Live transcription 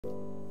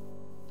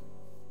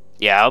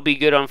Yeah, I'll be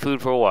good on food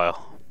for a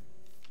while.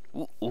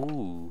 Ooh.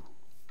 Ooh.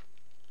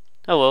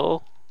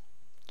 Hello.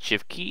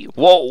 Shift key.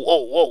 Whoa,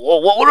 whoa, whoa,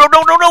 whoa, whoa, no,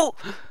 no, no, no!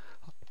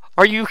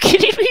 Are you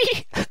kidding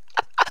me?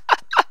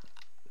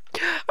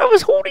 I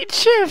was holding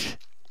shift.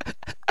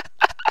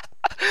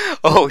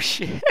 Oh,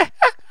 shit.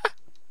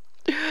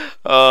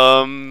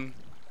 Well,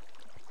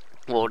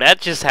 that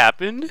just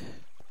happened.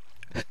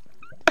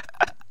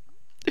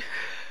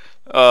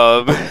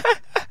 Um...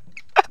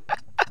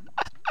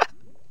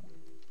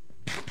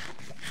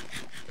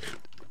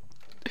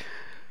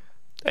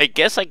 I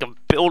guess I can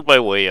build my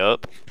way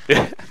up.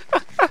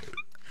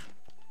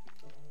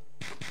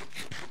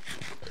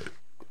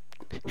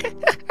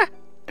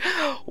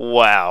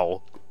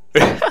 Wow.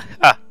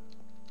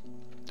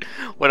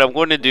 What I'm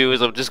going to do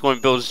is I'm just going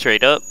to build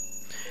straight up,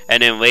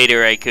 and then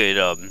later I could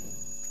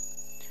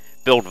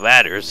build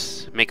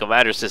ladders, make a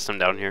ladder system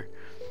down here.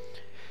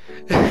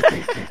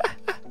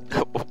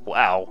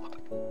 Wow.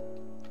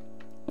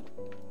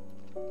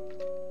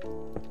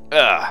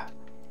 Ugh.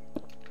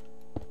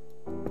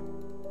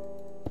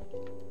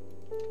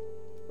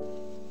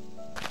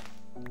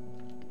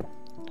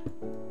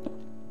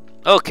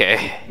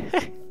 Okay.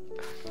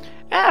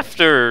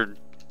 After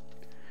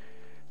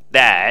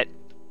that,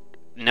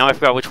 now I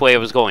forgot which way I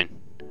was going.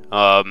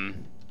 I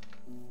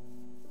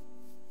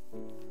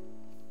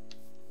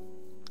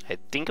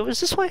think it was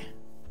this way.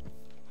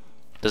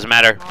 Doesn't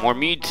matter. More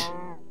meat.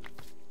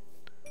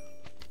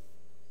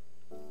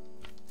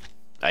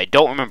 I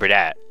don't remember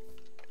that.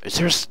 Is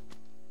there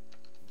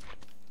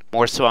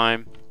more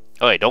slime?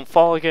 Oh, wait, don't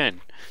fall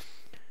again.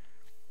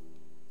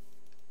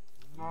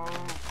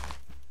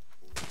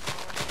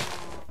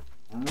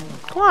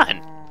 Come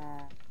on.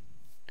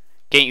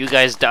 Can't you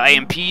guys die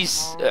in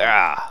peace?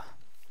 Ah.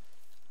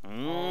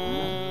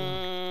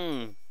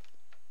 Come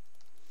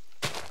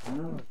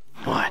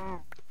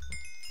on.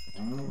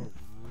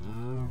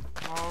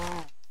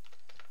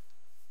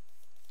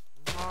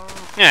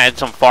 Yeah, and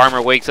some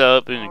farmer wakes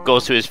up and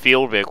goes to his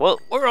field like, well,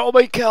 where'd all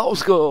my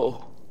cows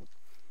go?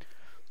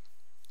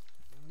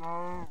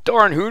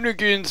 Darn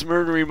hoonigans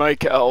murdering my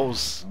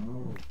cows.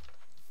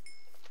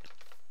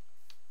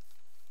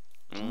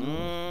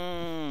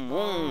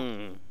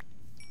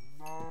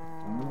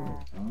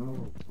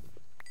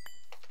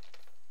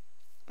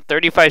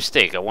 35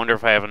 steak. I wonder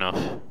if I have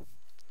enough.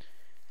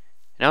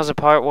 Now's the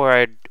part where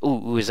I...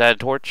 Ooh, is that a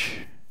torch?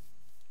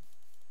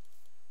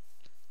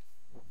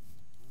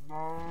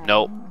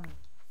 Nope.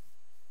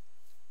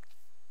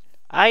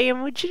 I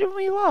am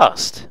legitimately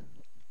lost.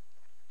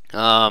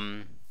 Let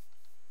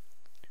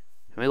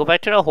me go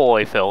back to the hole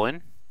I fell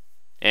in.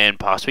 And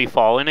possibly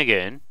fall in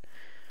again.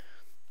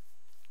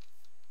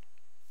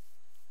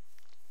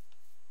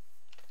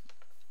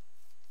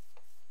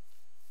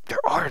 There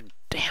are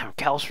damn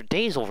cows for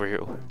days over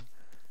here.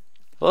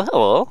 Well,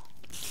 hello.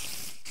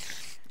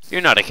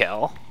 You're not a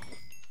cow.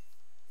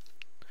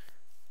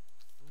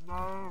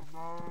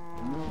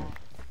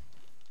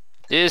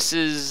 This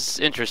is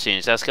interesting.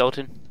 Is that a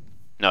skeleton?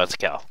 No, it's a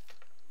cow.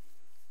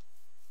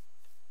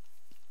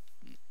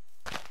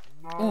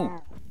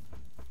 Ooh.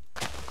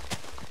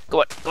 Go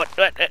on, go on,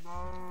 go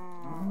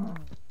on.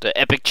 The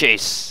epic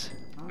chase.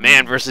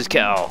 Man versus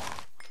cow.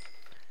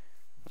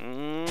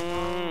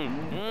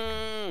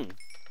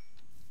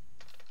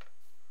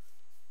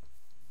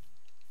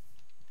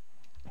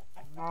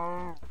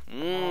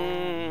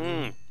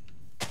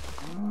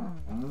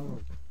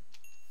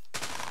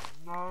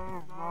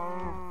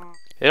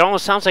 It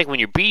almost sounds like when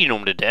you're beating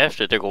them to death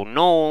that they're going,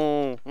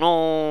 no,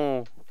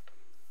 no.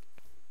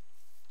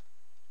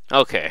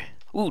 Okay.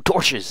 Ooh,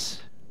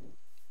 torches.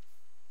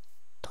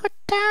 Torch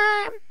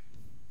time.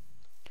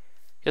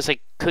 Guess I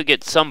could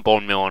get some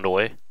bone meal on the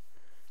way.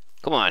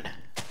 Come on.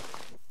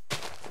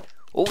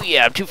 Oh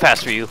yeah, I'm too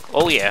fast for you.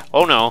 Oh yeah.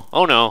 Oh no.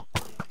 Oh no.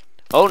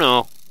 Oh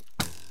no.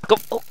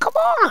 Oh, come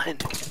on.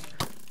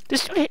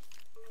 This.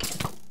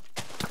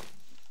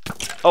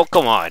 Oh,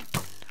 come on.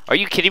 Are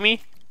you kidding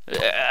me?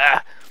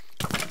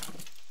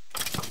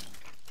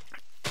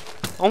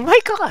 Oh my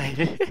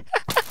god.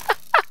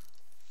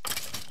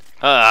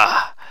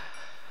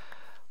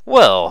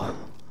 Well.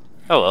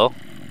 Hello.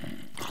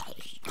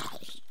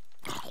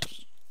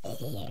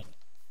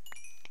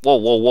 Whoa,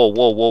 whoa, whoa,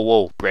 whoa, whoa,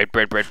 whoa. Bread,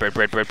 bread, bread, bread,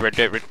 bread, bread, bread,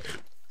 bread.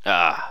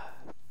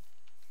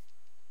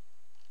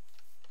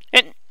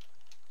 And.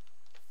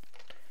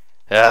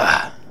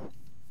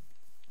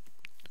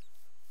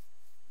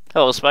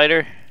 Hello,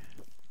 spider.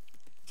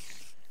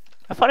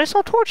 I thought I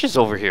saw torches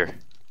over here.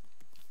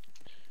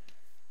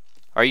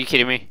 Are you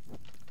kidding me?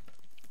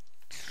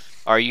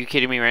 Are you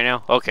kidding me right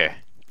now? Okay.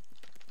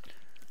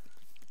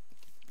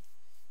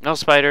 No,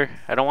 spider.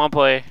 I don't want to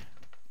play.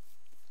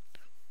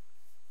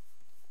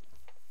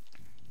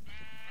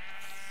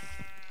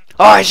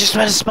 Oh, I just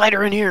met a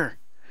spider in here.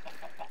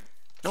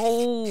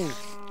 No.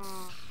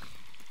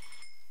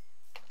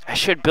 I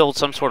should build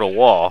some sort of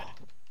wall.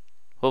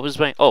 What was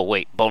my... Oh,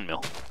 wait. Bone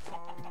meal.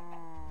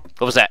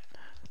 What was that?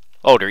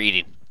 Oh, they're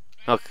eating.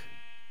 Look.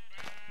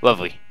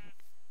 Lovely.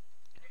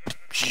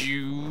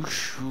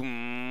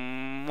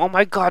 Oh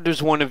my god,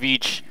 there's one of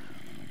each.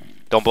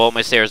 Don't blow up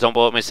my stairs. Don't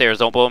blow up my stairs.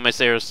 Don't blow up my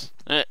stairs.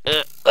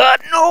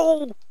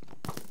 No!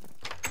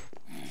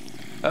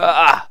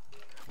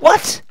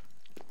 What?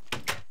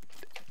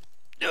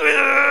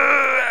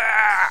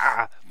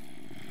 At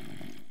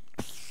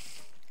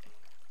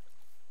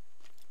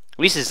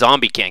least a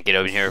zombie can't get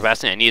over here. The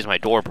last thing I need is my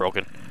door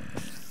broken.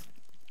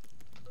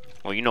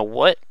 Well, you know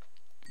what?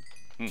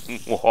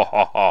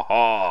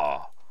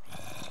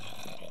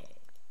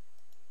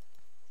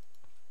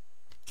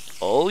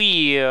 Oh,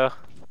 yeah.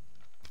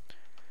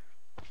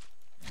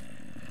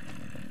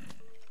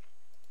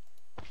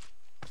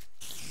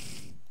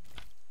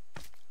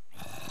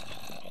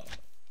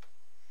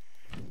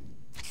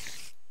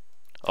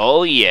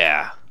 Oh,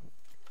 yeah.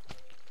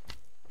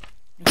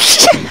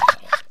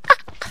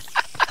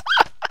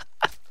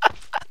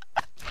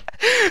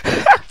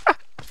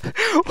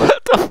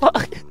 What the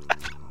fuck?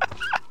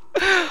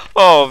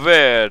 Oh,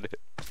 man.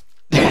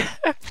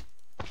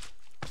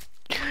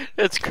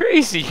 That's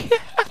crazy.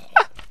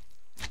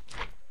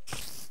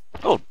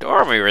 Oh,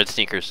 darn my red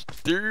sneakers.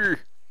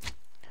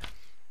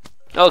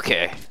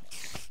 Okay.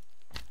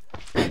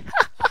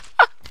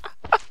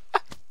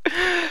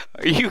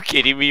 Are you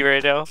kidding me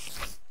right now?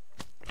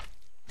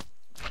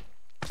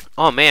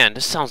 Oh man,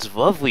 this sounds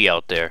lovely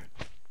out there.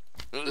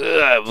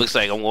 Ugh, looks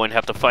like I'm going to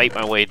have to fight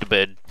my way to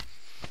bed.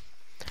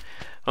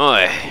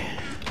 Alright.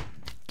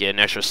 Get an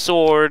extra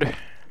sword.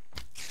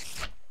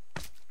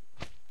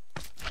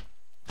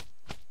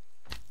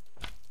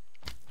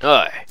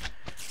 Alright.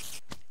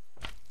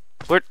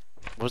 What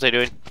was I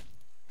doing?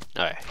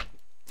 Alright.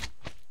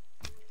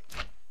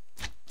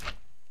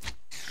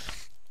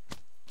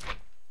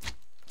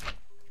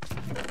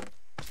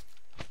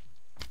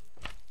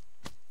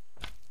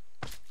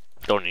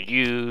 Don't need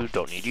you,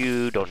 don't need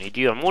you, don't need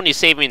you. I'm only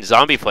saving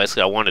zombie flesh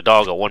because I want a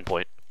dog at one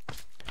point.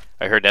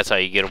 I heard that's how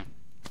you get them.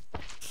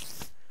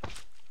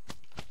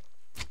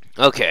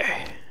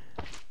 Okay.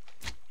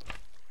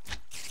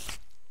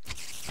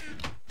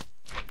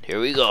 Here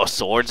we go,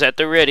 swords at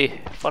the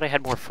ready. Thought I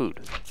had more food.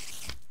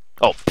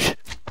 Oh, psh.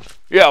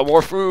 Yeah,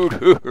 more food.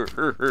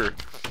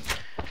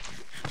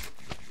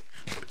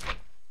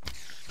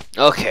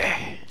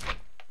 Okay.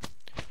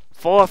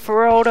 For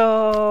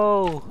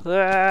Frodo!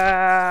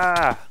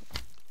 Ah!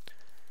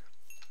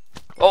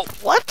 Oh,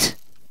 what?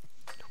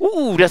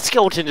 Ooh, that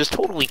skeleton just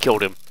totally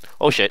killed him.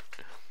 Oh, shit.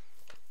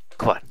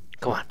 Come on,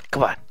 come on,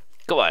 come on,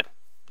 come on.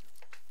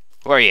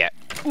 Where are you at?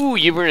 Ooh,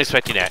 you weren't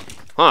expecting that.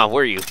 Huh,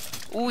 where are you?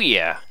 Ooh,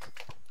 yeah.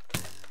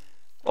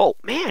 Oh,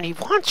 man, he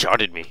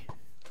one-shotted me.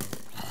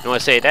 You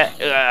want to say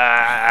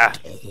that?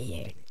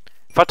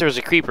 Thought there was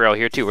a creeper out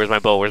here, too. Where's my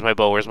bow? Where's my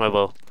bow? Where's my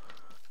bow?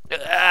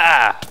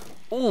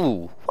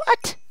 Ooh,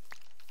 what?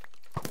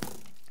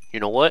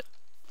 You know what?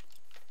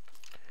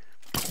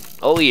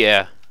 Oh,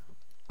 yeah.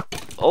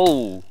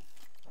 Oh.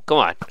 Come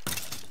on.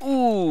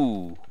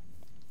 Ooh.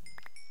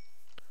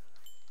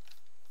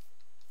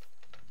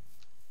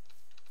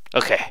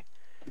 Okay.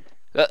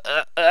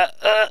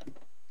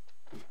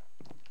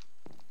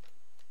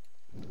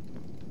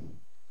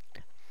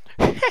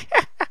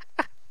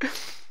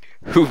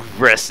 Who's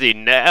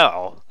resting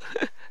now?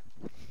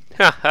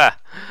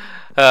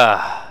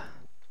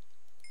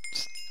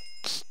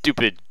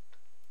 Stupid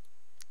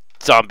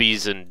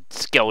zombies and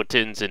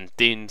skeletons and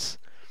things.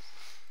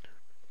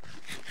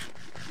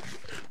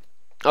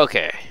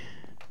 Okay.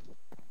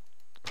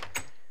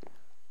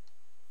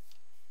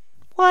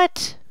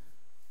 What?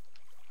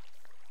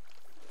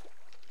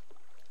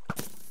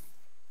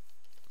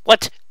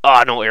 What?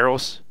 Ah, no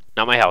arrows.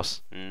 Not my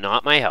house.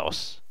 Not my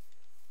house.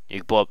 You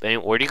can blow up.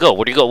 Where'd you go?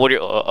 Where'd you go? Where'd you?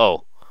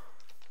 Oh.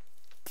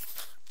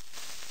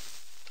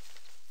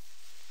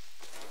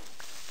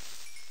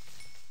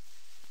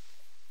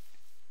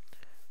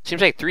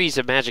 Seems like 3 is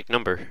a magic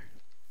number.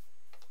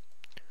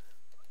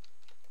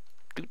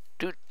 Doot,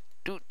 doot,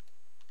 doot,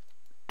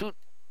 doot,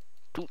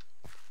 doot.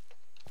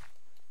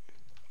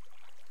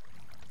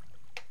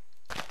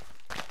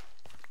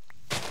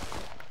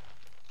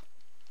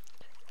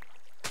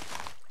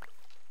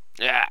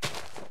 Yeah.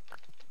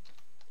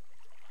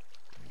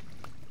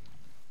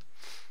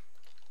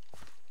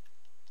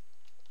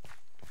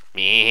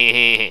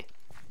 Meh.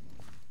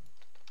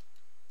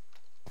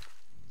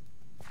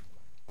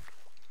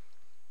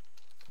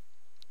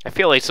 I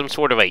feel like some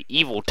sort of a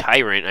evil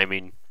tyrant. I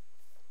mean,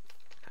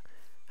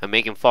 I'm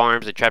making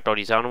farms that trapped all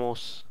these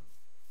animals,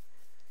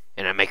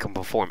 and I make them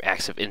perform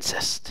acts of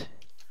incest.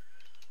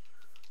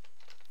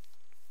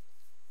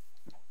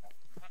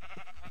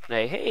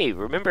 Like, hey,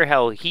 remember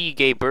how he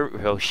gave birth?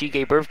 How she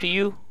gave birth to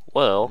you?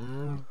 Well,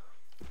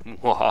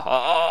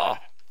 oh,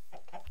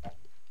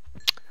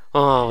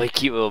 my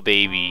cute little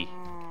baby.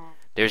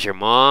 There's your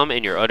mom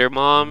and your other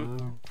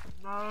mom.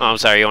 Oh, I'm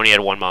sorry, you only had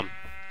one mom.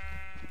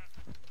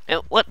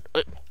 And what?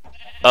 Uh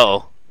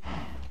oh.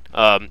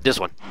 This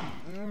one.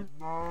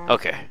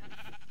 Okay.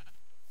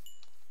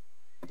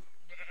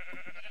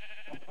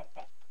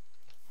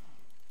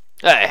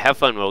 Hey, have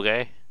fun, little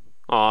guy.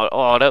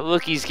 Oh, that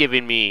look he's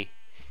giving me.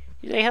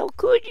 He's like, how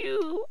could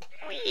you?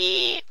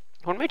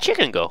 Where'd my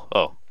chicken go?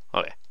 Oh,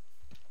 okay.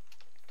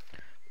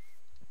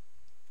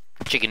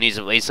 Chicken needs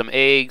to lay some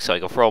eggs so I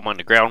can throw them on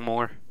the ground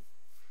more.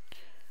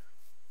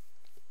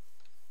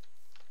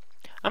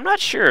 I'm not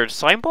sure.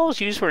 Slime balls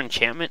used for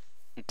enchantment?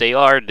 If they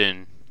are,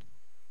 then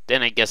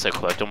I guess I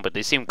collect them, but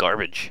they seem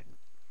garbage.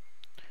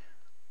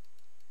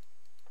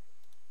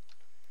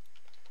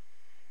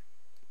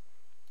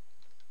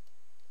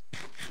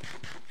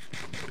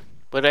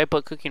 But I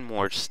put cooking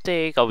more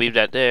steak. I'll leave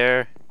that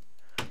there.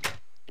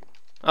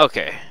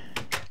 Okay.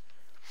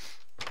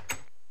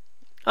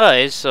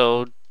 Alright,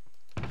 so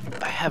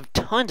I have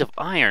tons of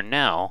iron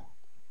now.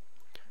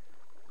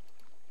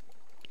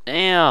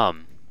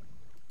 Damn.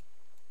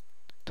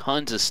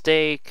 Tons of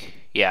steak.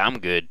 Yeah, I'm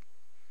good.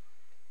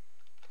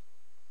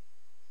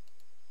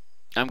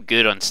 I'm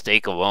good on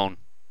steak alone.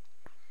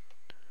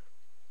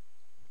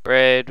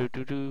 Bread.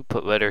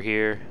 Put letter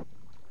here.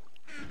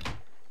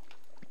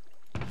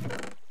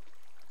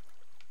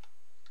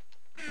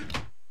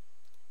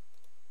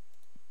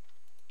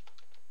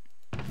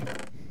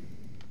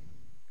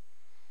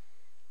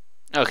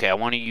 Okay, I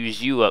want to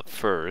use you up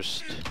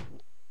first.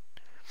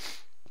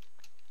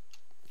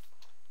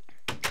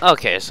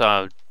 Okay,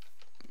 so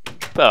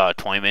about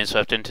 20 minutes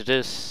left into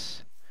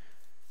this.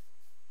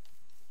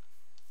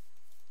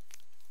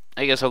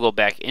 I guess I'll go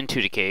back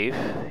into the cave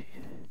and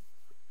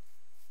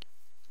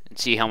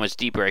see how much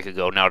deeper I could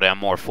go now that I'm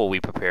more fully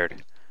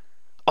prepared.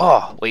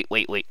 Oh, wait.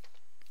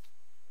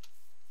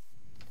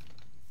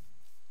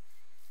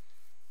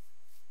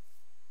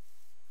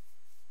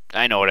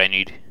 I know what I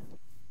need.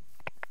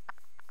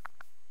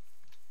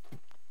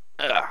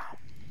 Ugh.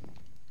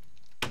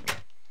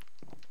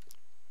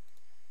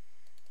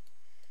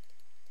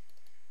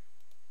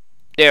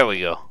 There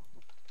we go.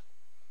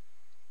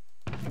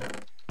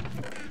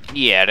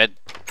 Yeah, that...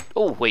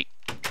 Oh, wait.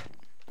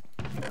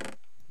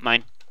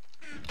 Mine.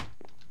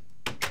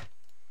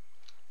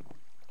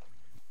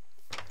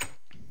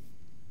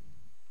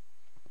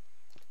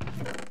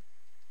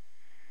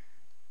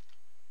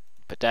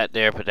 Put that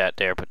there, put that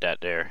there, put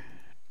that there.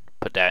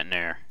 Put that in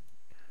there.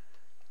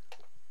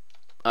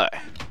 Alright.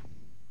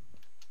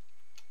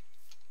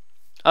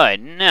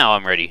 Alright, now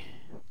I'm ready.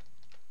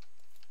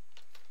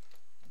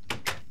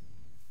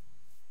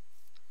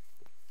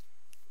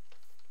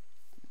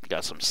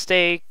 Got some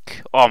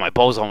steak. Oh, my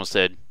bow's almost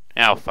dead.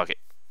 Oh, fuck it.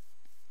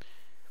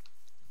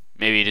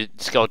 Maybe the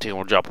skeleton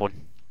will drop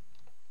one.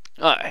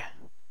 Alright.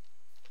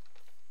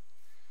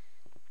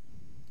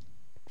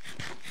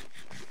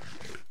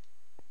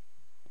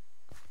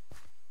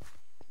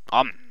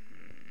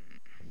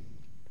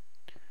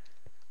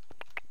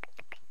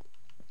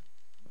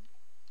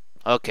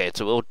 Okay, it's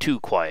a little too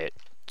quiet.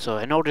 So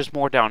I know there's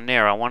more down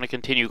there. I want to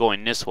continue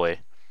going this way.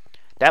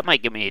 That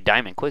might give me a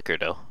diamond quicker,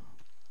 though.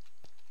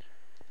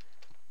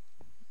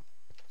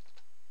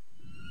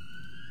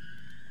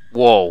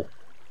 Whoa.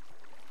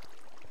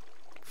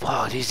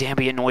 Wow, these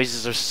ambient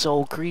noises are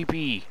so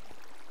creepy.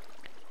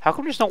 How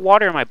come there's no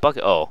water in my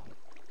bucket? Oh.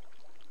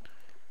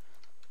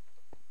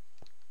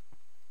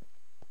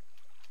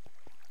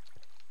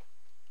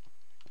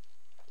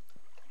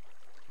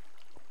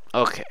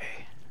 Okay.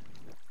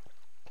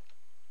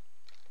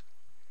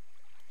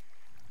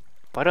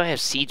 Why do I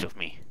have seeds with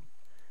me?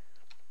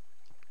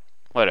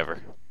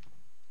 Whatever.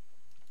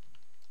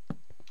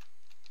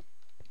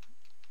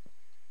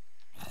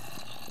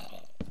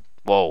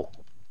 Whoa.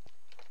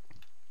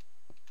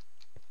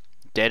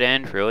 Dead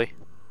end, really?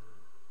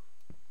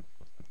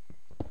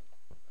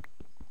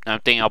 I'm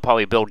thinking I'll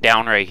probably build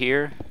down right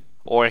here,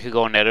 or I could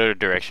go in that other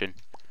direction.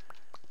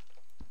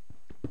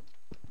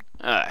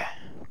 Alright.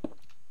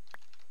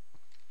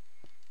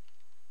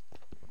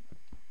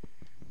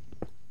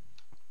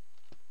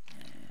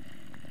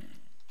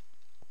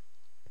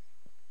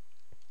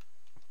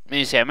 Let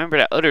me see, I remember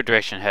that other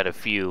direction had a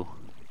few.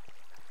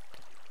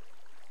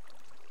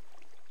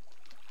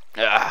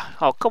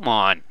 Oh, come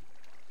on.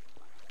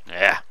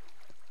 Yeah.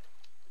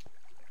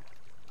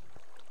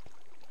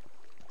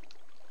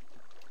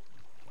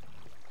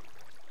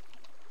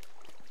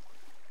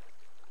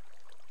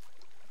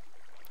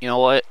 You know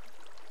what?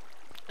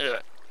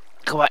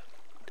 Come on.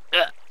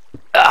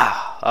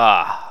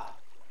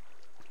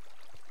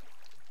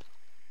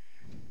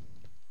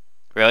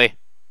 Really?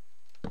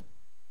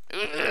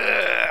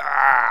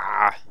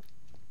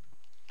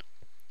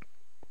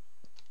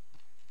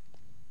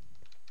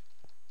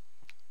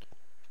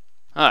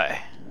 Alright.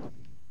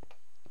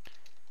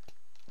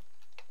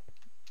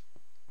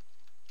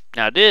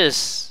 Now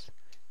this,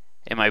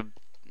 in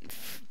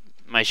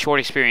my short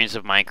experience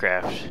of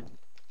Minecraft,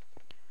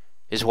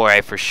 is where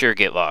I for sure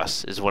get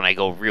lost, is when I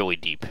go really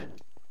deep.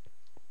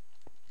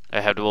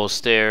 I have the little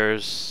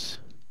stairs.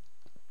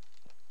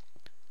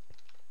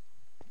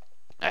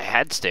 I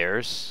had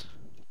stairs.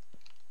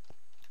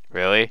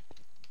 Really?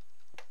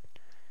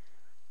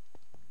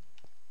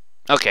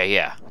 Okay,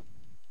 yeah.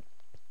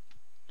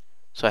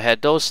 So I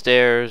had those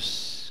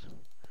stairs.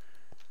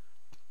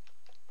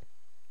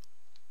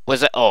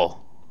 Was that? Oh.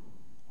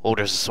 Oh,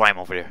 there's a slime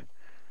over there.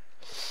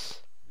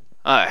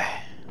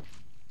 Alright.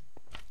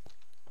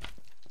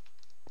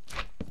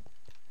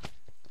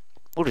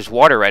 Oh, there's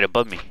water right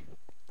above me.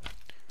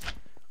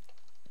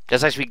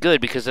 That's actually good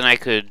because then I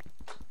got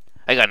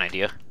an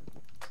idea.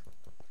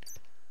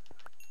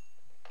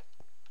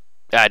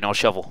 Ah, no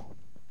shovel.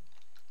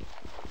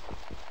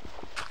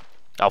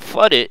 I'll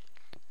flood it,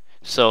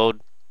 so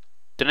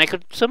then I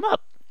could sum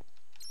up.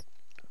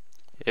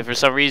 If for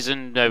some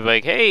reason I'm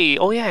like, hey,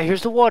 oh yeah,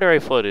 here's the water I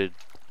flooded.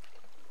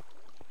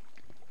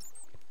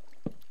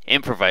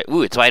 Improvise.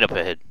 Ooh, it's right up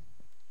ahead.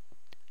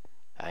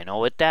 I know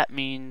what that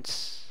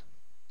means.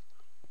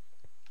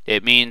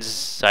 It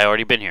means I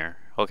already been here.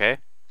 Okay.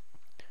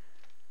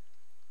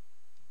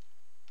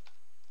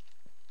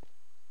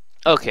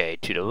 Okay,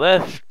 to the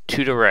left,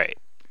 to the right.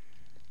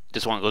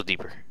 This one goes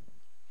deeper.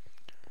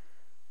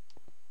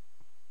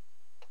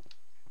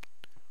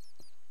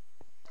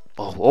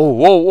 Oh, whoa,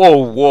 whoa, whoa,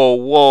 whoa,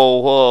 whoa,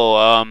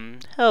 whoa.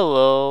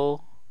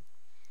 Hello.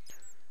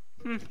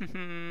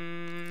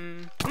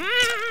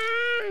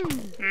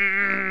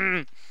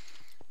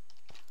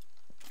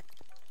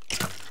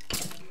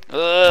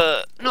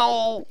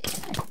 No.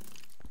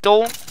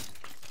 Don't.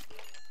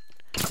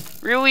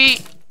 Really?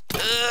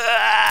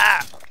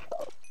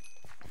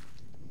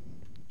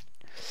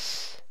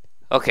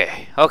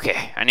 Okay,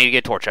 okay. I need to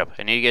get a torch up.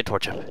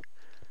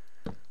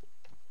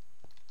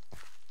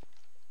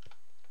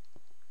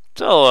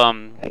 So,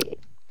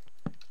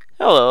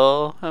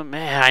 hello. Oh,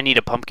 man, I need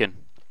a pumpkin.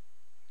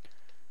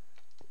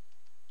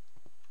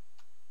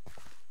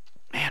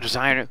 Man, there's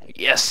iron.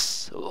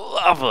 Yes!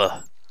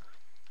 Lava!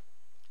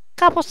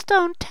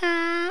 Cobblestone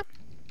time!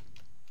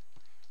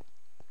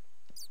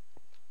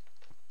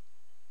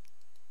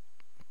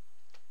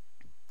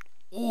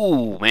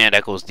 Ooh, man,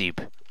 that goes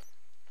deep.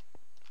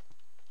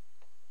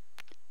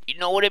 You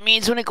know what it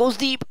means when it goes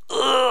deep? Ugh,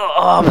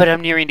 oh, but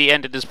I'm nearing the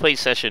end of this play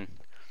session.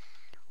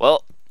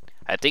 Well,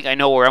 I think I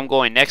know where I'm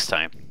going next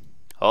time.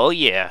 Oh,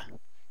 yeah.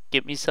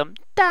 Get me some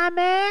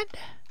diamond.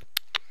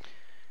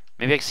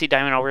 Maybe I can see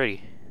diamond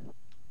already.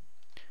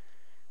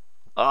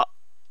 Oh.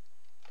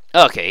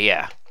 Okay,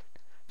 yeah.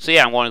 So,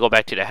 yeah, I'm going to go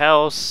back to the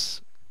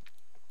house.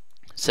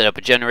 Set up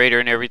a generator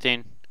and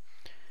everything.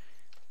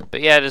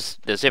 But, yeah,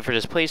 that's it for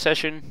this play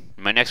session.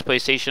 My next play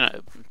session,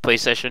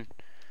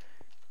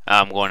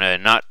 I'm going to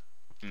not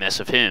mess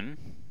with him.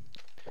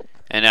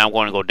 And now I'm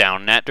going to go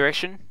down in that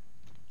direction.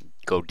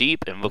 Go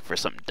deep and look for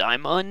some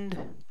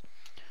diamond.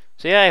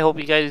 So yeah, I hope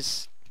you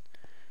guys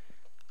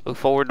look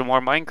forward to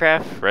more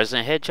Minecraft,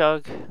 Resident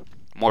Hedgehog,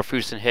 more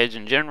Foofs Hedge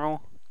in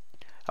general.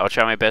 I'll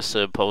try my best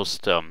to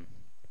post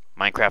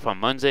Minecraft on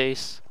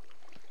Mondays.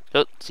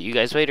 So, see you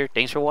guys later.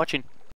 Thanks for watching.